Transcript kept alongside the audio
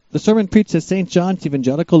The sermon preached at St. John's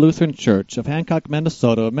Evangelical Lutheran Church of Hancock,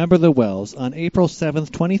 Minnesota, a member of the Wells, on April 7,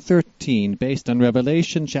 2013, based on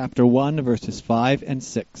Revelation chapter 1, verses 5 and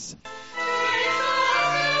 6.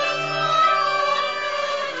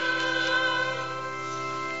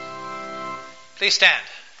 Please stand.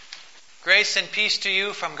 Grace and peace to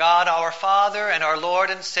you from God our Father and our Lord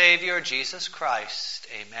and Savior, Jesus Christ.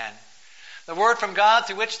 Amen. The word from God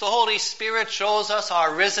through which the Holy Spirit shows us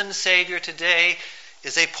our risen Savior today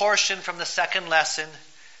is a portion from the second lesson.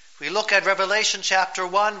 We look at Revelation chapter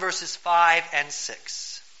 1, verses 5 and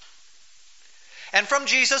 6. And from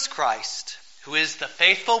Jesus Christ, who is the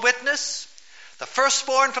faithful witness, the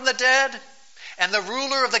firstborn from the dead, and the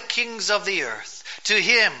ruler of the kings of the earth, to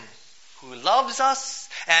him who loves us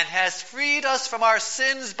and has freed us from our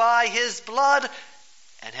sins by his blood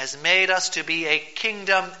and has made us to be a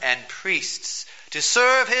kingdom and priests to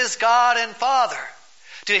serve his God and Father.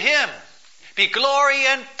 To him be glory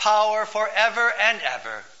and power forever and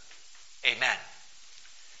ever. Amen.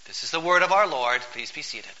 This is the word of our Lord. Please be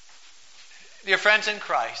seated. Dear friends in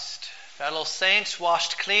Christ, fellow saints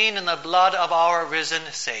washed clean in the blood of our risen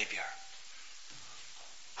Savior.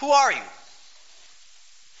 Who are you?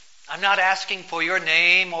 I'm not asking for your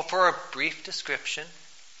name or for a brief description.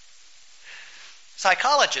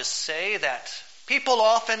 Psychologists say that people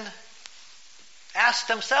often ask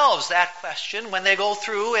themselves that question when they go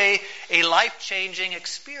through a life-changing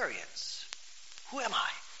experience. Who am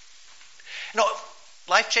I?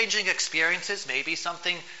 Life-changing experiences may be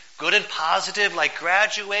something good and positive like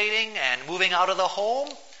graduating and moving out of the home,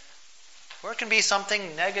 or it can be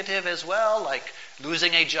something negative as well, like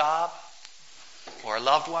losing a job or a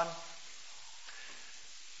loved one.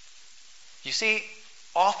 You see,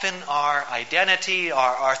 often our identity,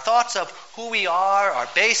 our thoughts of who we are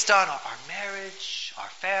based on our marriage, our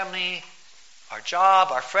family, our job,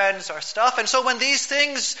 our friends, our stuff. And so when these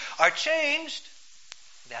things are changed,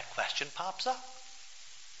 that question pops up.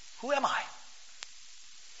 Who am I?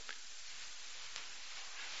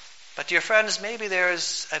 But dear friends, maybe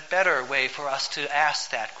there's a better way for us to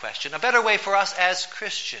ask that question, a better way for us as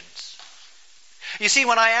Christians. You see,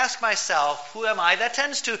 when I ask myself, who am I, that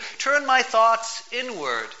tends to turn my thoughts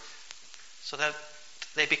inward so that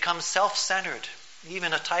they become self-centered,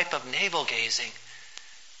 even a type of navel-gazing.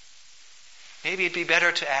 Maybe it'd be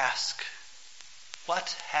better to ask, what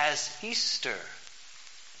has Easter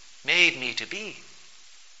made me to be?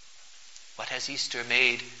 What has Easter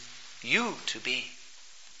made you to be?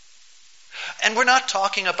 And we're not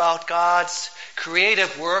talking about God's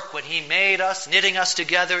creative work when he made us, knitting us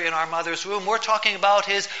together in our mother's womb. We're talking about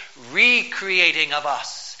his recreating of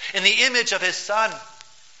us in the image of his Son.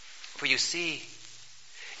 For you see,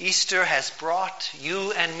 Easter has brought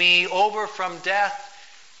you and me over from death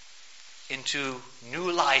into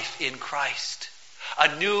new life in Christ,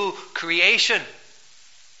 a new creation.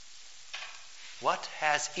 What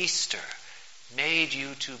has Easter made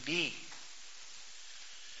you to be?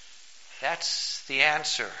 That's the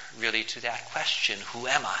answer, really, to that question, who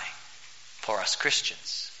am I, for us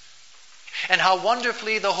Christians? And how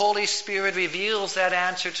wonderfully the Holy Spirit reveals that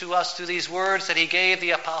answer to us through these words that he gave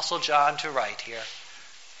the Apostle John to write here.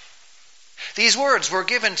 These words were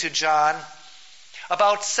given to John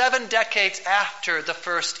about 7 decades after the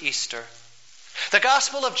first Easter. The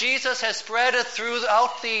gospel of Jesus has spread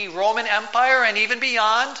throughout the Roman Empire and even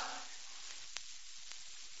beyond.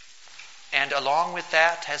 And along with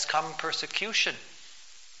that has come persecution.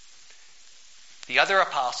 The other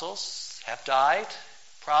apostles have died,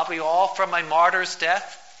 probably all from a martyr's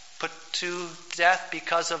death, put to death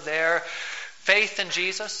because of their faith in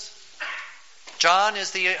Jesus. John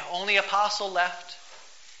is the only apostle left,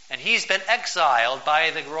 and he's been exiled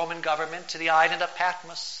by the Roman government to the island of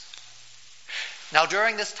Patmos. Now,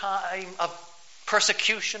 during this time of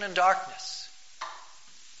persecution and darkness,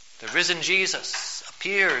 the risen Jesus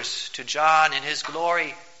appears to John in his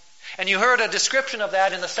glory. And you heard a description of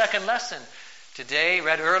that in the second lesson today,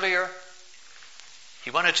 read earlier.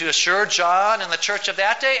 He wanted to assure John and the church of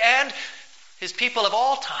that day and his people of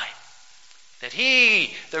all time that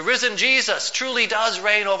he, the risen Jesus, truly does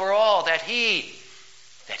reign over all, that he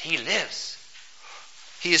lives.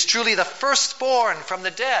 He is truly the firstborn from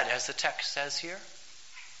the dead, as the text says here.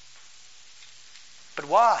 But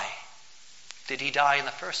why did he die in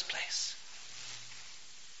the first place?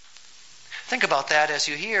 Think about that as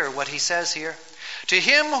you hear what he says here. To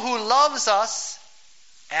him who loves us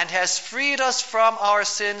and has freed us from our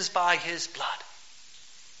sins by his blood.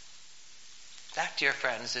 That, dear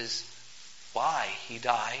friends, is why he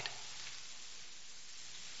died.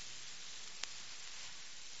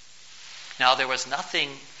 Now, there was nothing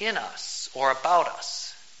in us or about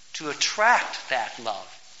us to attract that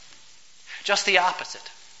love Just the opposite.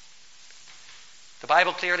 The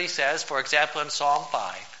Bible clearly says, for example, in Psalm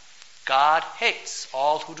 5, God hates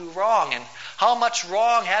all who do wrong. And how much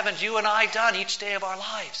wrong haven't you and I done each day of our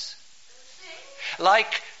lives?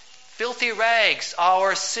 Like filthy rags,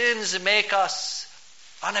 our sins make us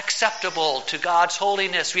unacceptable to God's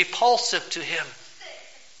holiness, repulsive to Him.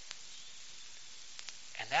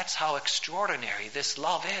 And that's how extraordinary this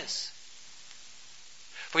love is.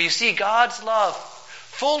 For you see, God's love,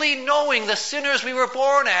 fully knowing the sinners we were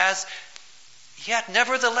born as, yet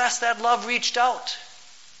nevertheless that love reached out.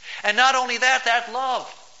 And not only that, that love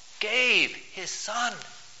gave His Son.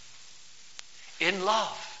 In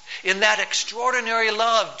love, in that extraordinary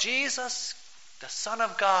love, Jesus, the Son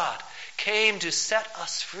of God, came to set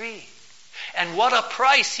us free. And what a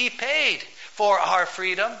price He paid for our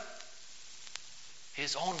freedom.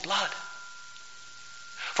 His own blood.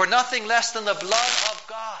 For nothing less than the blood of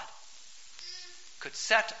God could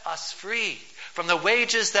set us free from the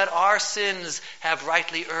wages that our sins have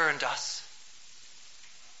rightly earned us.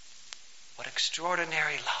 What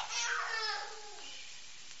extraordinary love.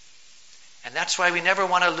 And that's why we never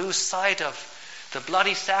want to lose sight of the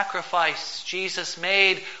bloody sacrifice Jesus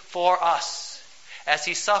made for us as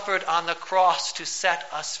He suffered on the cross to set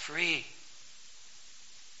us free.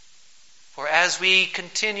 For as we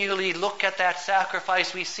continually look at that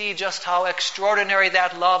sacrifice, we see just how extraordinary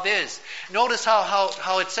that love is. Notice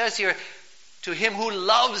how it says here, to Him who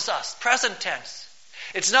loves us, present tense.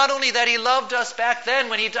 It's not only that He loved us back then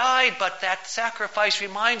when He died, but that sacrifice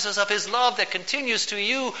reminds us of His love that continues to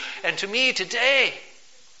you and to me today.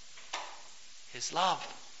 His love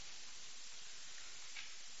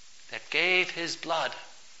that gave His blood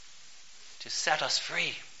to set us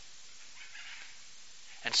free.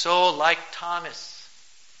 And so, like Thomas,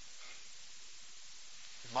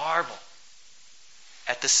 marvel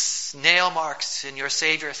at the nail marks in your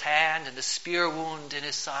Savior's hand and the spear wound in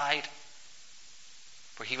His side.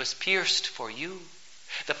 For He was pierced for you.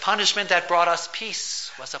 The punishment that brought us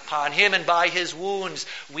peace was upon Him, and by His wounds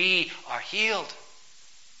we are healed.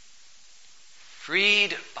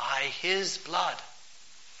 Freed by His blood.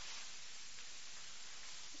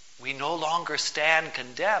 We no longer stand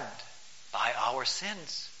condemned by our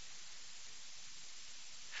sins.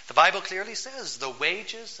 The Bible clearly says the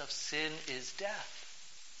wages of sin is death.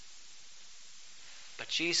 But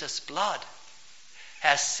Jesus' blood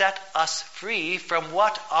has set us free from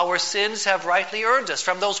what our sins have rightly earned us,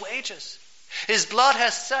 from those wages. His blood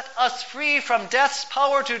has set us free from death's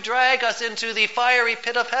power to drag us into the fiery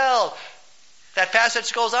pit of hell. That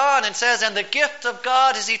passage goes on and says, and the gift of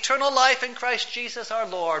God is eternal life in Christ Jesus our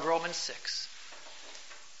Lord, Romans 6.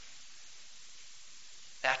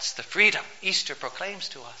 That's the freedom Easter proclaims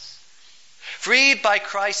to us. Freed by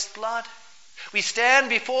Christ's blood, we stand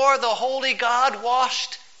before the holy God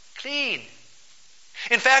washed clean.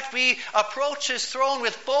 In fact, we approach His throne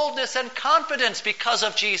with boldness and confidence because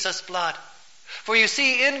of Jesus' blood. For you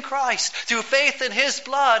see, in Christ, through faith in His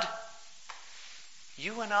blood,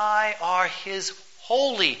 you and I are His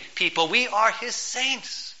holy people. We are His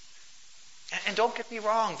saints. And don't get me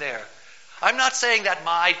wrong there. I'm not saying that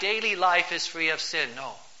my daily life is free of sin,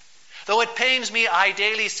 no. Though it pains me, I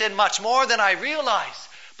daily sin much more than I realize.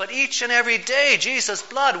 But each and every day, Jesus'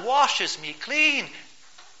 blood washes me clean.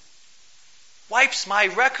 Wipes my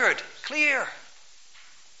record clear.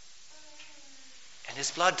 And His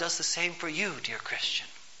blood does the same for you, dear Christian.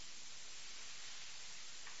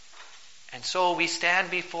 And so we stand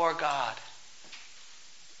before God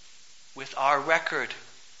with our record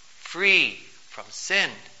free from sin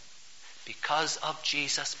because of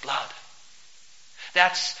Jesus' blood.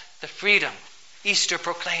 That's the freedom Easter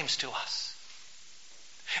proclaims to us.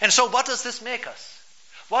 And so what does this make us?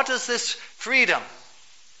 What does this freedom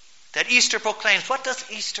that Easter proclaims, what does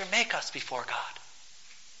Easter make us before God?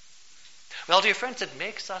 Well, dear friends, it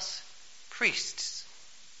makes us priests.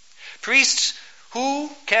 Priests who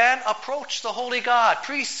can approach the holy God.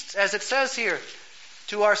 Priests, as it says here,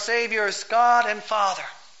 to our Savior's God and Father.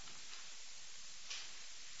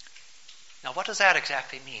 Now, what does that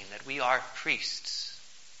exactly mean, that we are priests?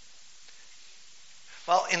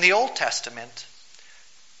 Well, in the Old Testament,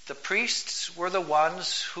 the priests were the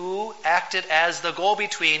ones who acted as the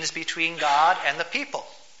go-betweens between God and the people.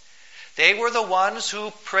 They were the ones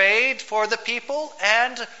who prayed for the people,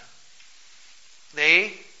 and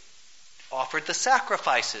they offered the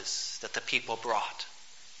sacrifices that the people brought.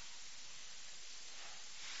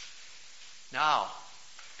 Now,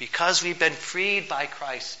 because we've been freed by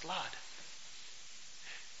Christ's blood,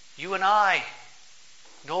 you and I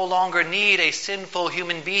no longer need a sinful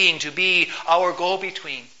human being to be our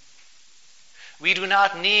go-between. We do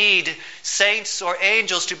not need saints or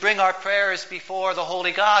angels to bring our prayers before the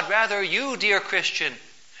holy God. Rather, you, dear Christian,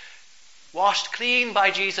 washed clean by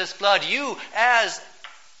Jesus' blood, you as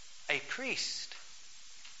a priest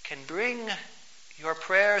can bring your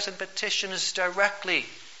prayers and petitions directly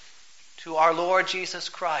to our Lord Jesus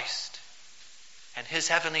Christ and his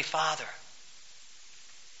heavenly Father.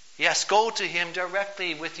 Yes, go to him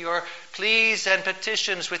directly with your pleas and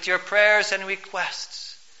petitions, with your prayers and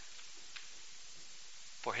requests.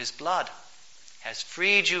 For his blood has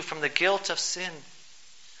freed you from the guilt of sin,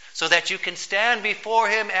 so that you can stand before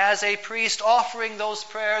him as a priest, offering those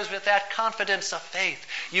prayers with that confidence of faith.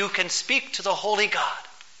 You can speak to the holy God,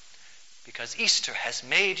 because Easter has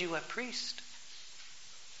made you a priest.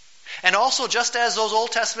 And also, just as those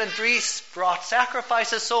Old Testament priests brought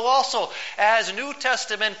sacrifices, so also, as New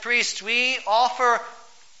Testament priests, we offer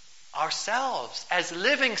ourselves as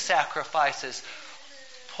living sacrifices,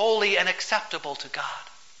 holy and acceptable to God.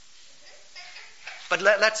 But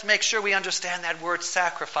let's make sure we understand that word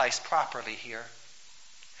sacrifice properly here.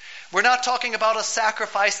 We're not talking about a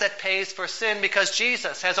sacrifice that pays for sin, because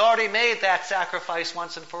Jesus has already made that sacrifice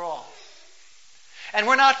once and for all. And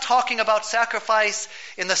we're not talking about sacrifice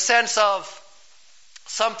in the sense of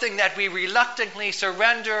something that we reluctantly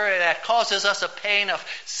surrender that causes us a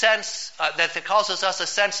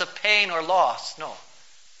sense of pain or loss. No.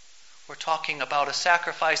 We're talking about a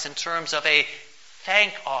sacrifice in terms of a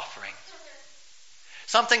thank offering.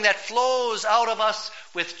 Something that flows out of us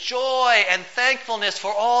with joy and thankfulness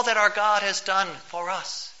for all that our God has done for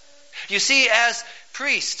us. You see, as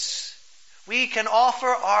priests, we can offer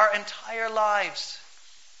our entire lives,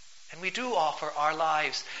 and we do offer our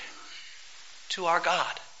lives to our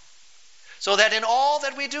God, so that in all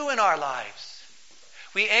that we do in our lives,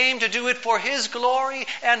 we aim to do it for his glory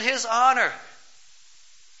and his honor,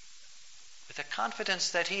 with the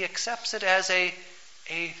confidence that he accepts it as a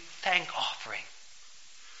thank offering,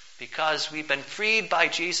 because we've been freed by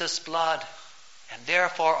Jesus' blood and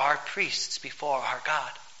therefore are priests before our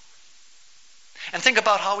God. And think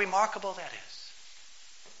about how remarkable that is.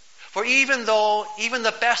 For even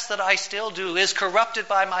the best that I still do is corrupted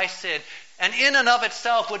by my sin, and in and of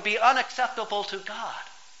itself would be unacceptable to God,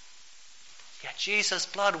 yet Jesus'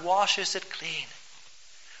 blood washes it clean,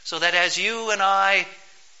 so that as you and I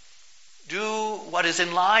do what is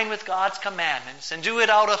in line with God's commandments, and do it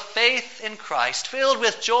out of faith in Christ, filled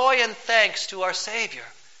with joy and thanks to our Savior,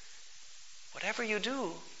 whatever you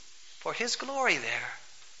do for his glory there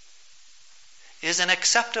is an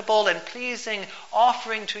acceptable and pleasing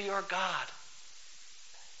offering to your God,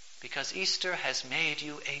 because Easter has made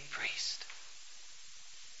you a priest.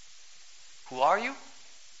 Who are you?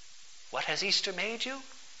 What has Easter made you?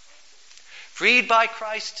 Freed by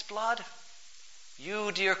Christ's blood,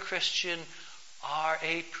 you, dear Christian, are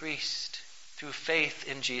a priest through faith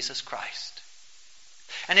in Jesus Christ.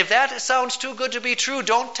 And if that sounds too good to be true,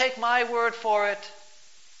 don't take my word for it.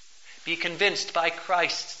 Be convinced by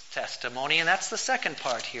Christ's testimony, and that's the second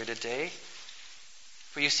part here today.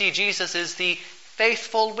 For you see, Jesus is the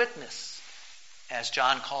faithful witness, as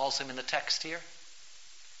John calls him in the text here.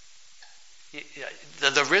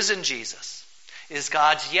 The risen Jesus is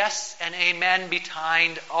God's yes and amen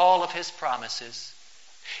behind all of his promises.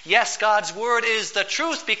 Yes, God's word is the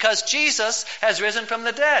truth because Jesus has risen from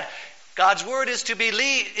the dead. God's word is to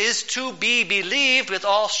be believed with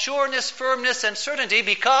all sureness, firmness, and certainty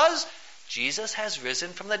because Jesus has risen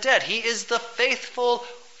from the dead. He is the faithful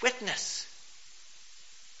witness.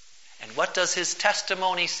 And what does his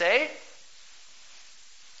testimony say?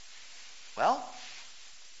 Well,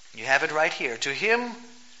 you have it right here. To him,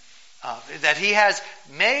 that he has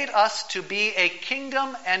made us to be a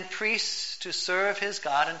kingdom and priests to serve his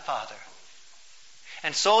God and Father.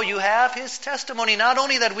 And so you have his testimony, not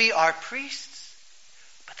only that we are priests,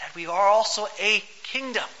 but that we are also a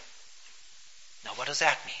kingdom. Now, what does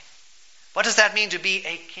that mean? What does that mean to be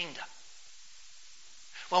a kingdom?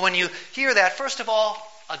 Well, when you hear that, first of all,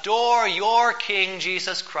 adore your King,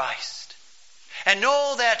 Jesus Christ. And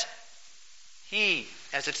know that he,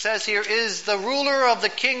 as it says here, is the ruler of the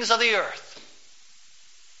kings of the earth.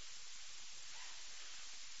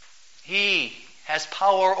 He has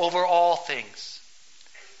power over all things.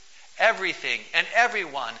 Everything and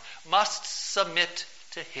everyone must submit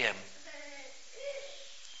to him.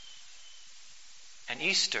 And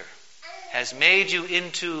Easter has made you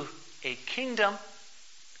into a kingdom.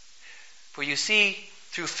 For you see,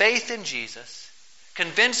 through faith in Jesus,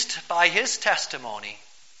 convinced by his testimony,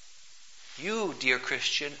 you, dear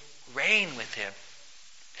Christian, reign with him.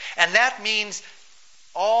 And that means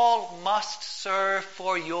all must serve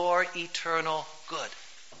for your eternal good.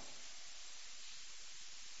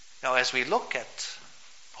 Now, as we look at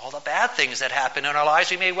all the bad things that happen in our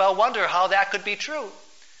lives, we may well wonder how that could be true.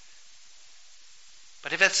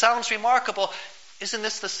 But if it sounds remarkable, isn't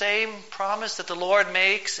this the same promise that the Lord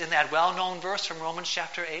makes in that well-known verse from Romans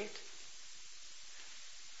chapter 8?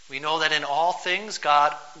 We know that in all things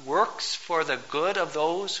God works for the good of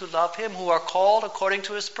those who love Him, who are called according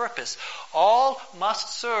to His purpose. All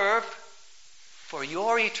must serve for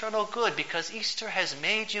your eternal good, because Easter has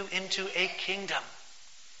made you into a kingdom.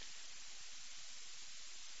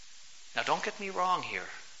 Now, don't get me wrong here.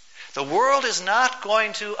 The world is not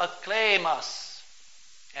going to acclaim us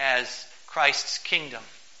as Christ's kingdom.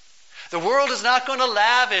 The world is not going to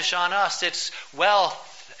lavish on us its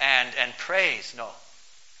wealth and praise. No.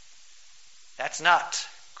 That's not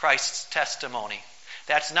Christ's testimony.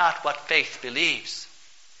 That's not what faith believes.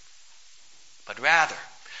 But rather,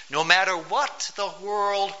 no matter what the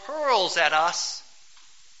world hurls at us,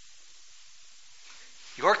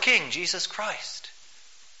 your King, Jesus Christ,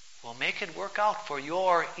 will make it work out for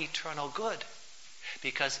your eternal good,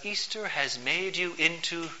 because Easter has made you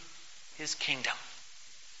into His kingdom.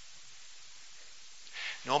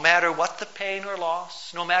 No matter what the pain or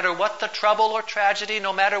loss, no matter what the trouble or tragedy,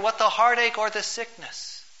 no matter what the heartache or the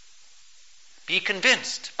sickness, be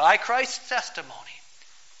convinced by Christ's testimony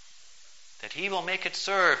that He will make it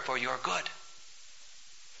serve for your good.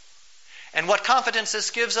 And what confidence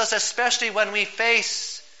this gives us, especially when we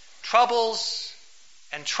face troubles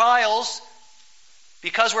and trials,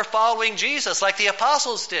 because we're following Jesus like the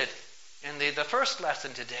apostles did in the first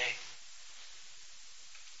lesson today.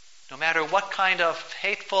 No matter what kind of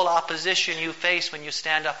hateful opposition you face when you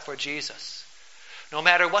stand up for Jesus, no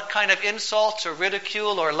matter what kind of insults or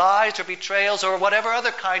ridicule or lies or betrayals or whatever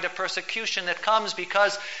other kind of persecution that comes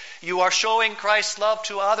because you are showing Christ's love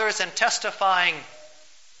to others and testifying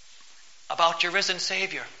about your risen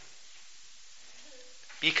Savior,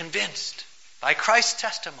 be convinced by Christ's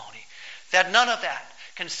testimony that none of that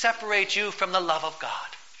can separate you from the love of God.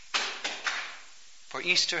 For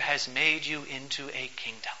Easter has made you into a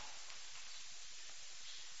kingdom.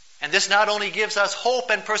 And this not only gives us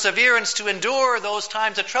hope and perseverance to endure those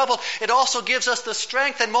times of trouble, it also gives us the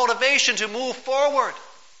strength and motivation to move forward,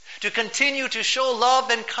 to continue to show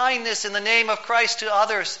love and kindness in the name of Christ to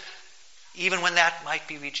others, even when that might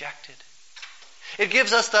be rejected. It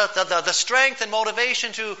gives us the strength and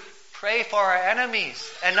motivation to pray for our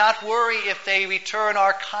enemies and not worry if they return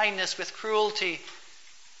our kindness with cruelty,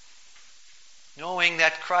 knowing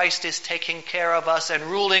that Christ is taking care of us and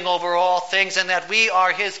ruling over all things, and that we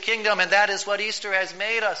are His kingdom, and that is what Easter has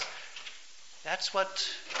made us. That's what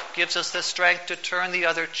gives us the strength to turn the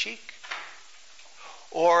other cheek,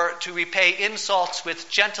 or to repay insults with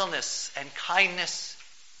gentleness and kindness.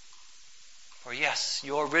 For yes,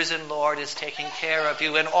 your risen Lord is taking care of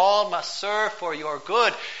you, and all must serve for your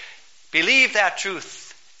good. Believe that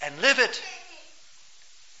truth and live it,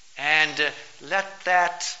 and let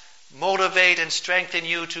that motivate and strengthen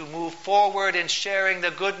you to move forward in sharing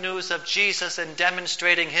the good news of Jesus and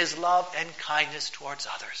demonstrating His love and kindness towards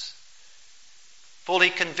others. Fully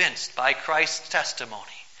convinced by Christ's testimony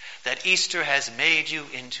that Easter has made you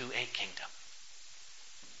into a kingdom.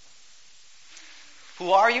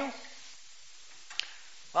 Who are you?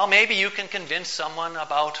 Well, maybe you can convince someone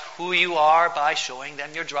about who you are by showing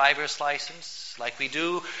them your driver's license, like we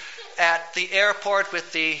do at the airport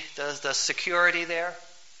with the security there.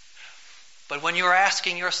 But when you're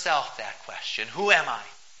asking yourself that question, who am I?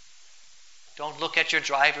 Don't look at your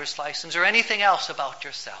driver's license or anything else about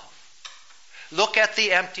yourself. Look at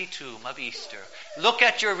the empty tomb of Easter. Look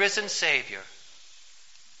at your risen Savior.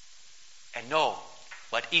 And know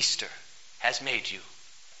what Easter has made you.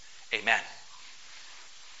 Amen.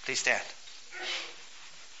 Please stand.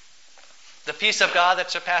 The peace of God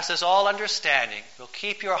that surpasses all understanding will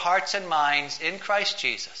keep your hearts and minds in Christ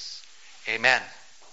Jesus. Amen.